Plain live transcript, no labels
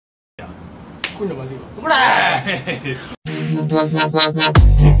Kunywa maziwa.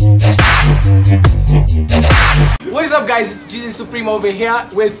 What is up, guys? It's Jesus Supreme over here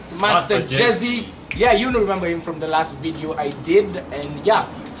with Master Jezzy. Yeah, you remember him from the last video I did, and yeah.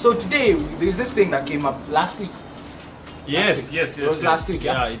 So today there's this thing that came up last week. Yes. It was last week,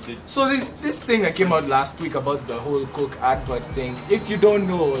 yeah? Yeah, it did. So this thing that came out last week about the whole Coke advert thing. If you don't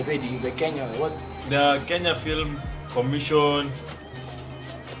know already, the Kenya Film Commission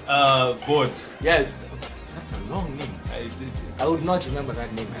Board. Yes. That's a long name. I would not remember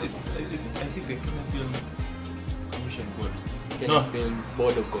that name. I think the Kenya Film Commission Board. Kenya Film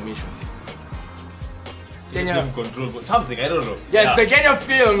Board of Commissions. Kenya Film Control Board. Something, I don't know. Yes, yeah. The Kenya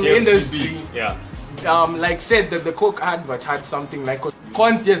Film industry. Yeah. Like said that the Coke advert had something like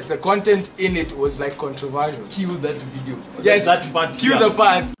content. The content in it was like controversial. Cue that video. Yes, that part. Cue the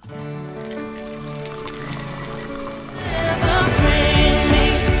part.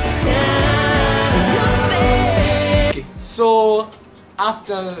 Okay, so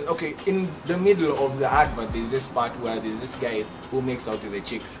in the middle of the advert, there's this part where there's this guy who makes out with a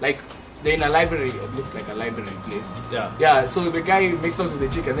chick. Like, they're in a library. It looks like a library place. Yeah. Yeah. So the guy makes out with the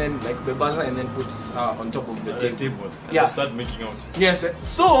chick and then like the buzzer and then puts her on top of the table. And they start making out. Yes.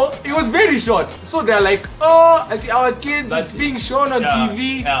 So it was very short. So they're like, oh, at our kids, it's being shown on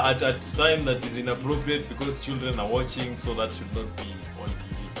TV. Yeah. At a time that is inappropriate because children are watching, so that should not be on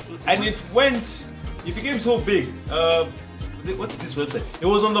TV. And it became so big. What's this website? It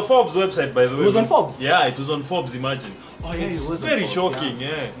was on the Forbes website, by the way. It was on Forbes? Yeah, it was on Forbes, imagine. Oh yeah, it's it was very on Forbes, shocking,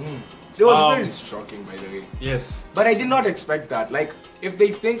 yeah. It was very shocking, by the way. Yes. But I did not expect that. Like, if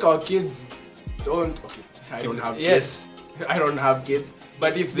they think our kids don't... Okay, I don't have kids. Yes. I don't have kids.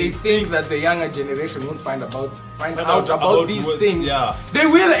 But if they think that the younger generation won't find out about these things, they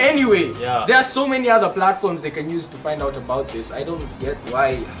will anyway. Yeah. There are so many other platforms they can use to find out about this. I don't get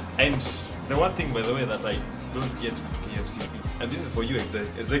why. And the one thing, by the way, that I don't get with KFCB, and this is for you,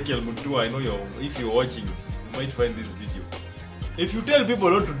 Ezekiel Mutua, I know if you're watching, you might find this video. If you tell people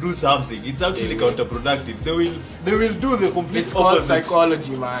not to do something, it's actually counterproductive. They will do the complete opposite. It's called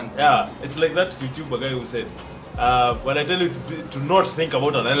psychology, man. Yeah, it's like that YouTuber guy who said, when I tell you to not think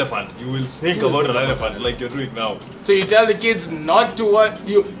about an elephant, you will think about an elephant like you're doing now. So you tell the kids not to watch,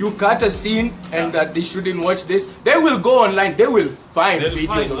 you cut a scene and that they shouldn't watch this. They will go online, they will find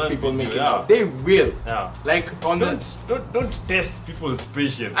videos of people making out. They will. Yeah. Like on don't test people's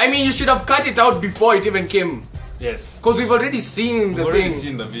patience. I mean, you should have cut it out before it even came. Yes. Because we've already seen the thing.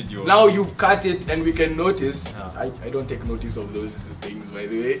 Seen the video. Now you've cut it and we can notice. Yeah. I don't take notice of those things, by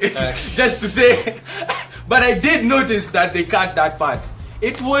the way. Just to say. But I did notice that they cut that part.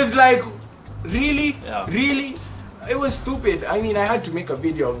 It was like, really? Yeah. Really? It was stupid. I mean, I had to make a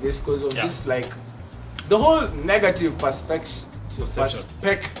video of this because of just like the whole negative perspective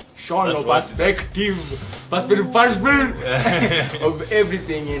of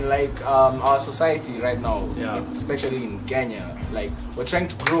everything in like our society right now, especially in Kenya. Like, we're trying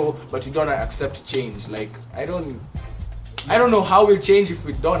to grow, but we don't accept change. Like, I don't know how we'll change if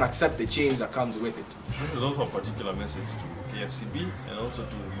we don't accept the change that comes with it. This is also a particular message to KFCB and also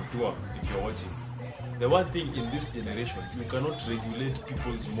to Mutua if you're watching. The one thing in this generation, you cannot regulate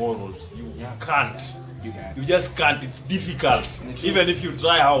people's morals. You can't. You just can't. It's difficult. Even if you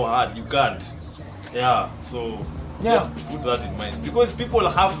try how hard, you can't. Yeah. So just put that in mind. Because people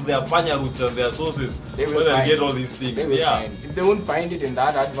have their panya roots and their sources where they get all these things. If they won't find it in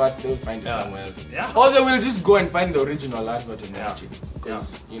that advert, they'll find it somewhere else. Yeah. Or they will just go and find the original advert and watch it.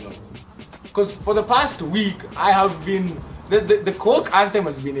 Because because for the past week I have been the Coke anthem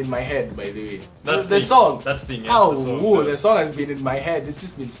has been in my head, by the way. The song. That thing. The song has been in my head. It's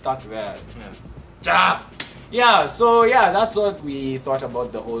just been stuck there. Yeah. So that's what we thought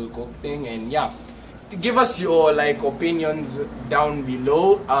about the whole Coke thing, and give us your opinions down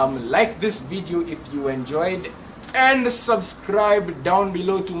below. Like this video if you enjoyed, and subscribe down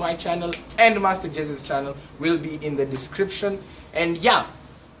below to my channel, and Master Jezzy's channel will be in the description. And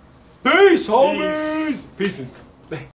peace, homies. Pieces.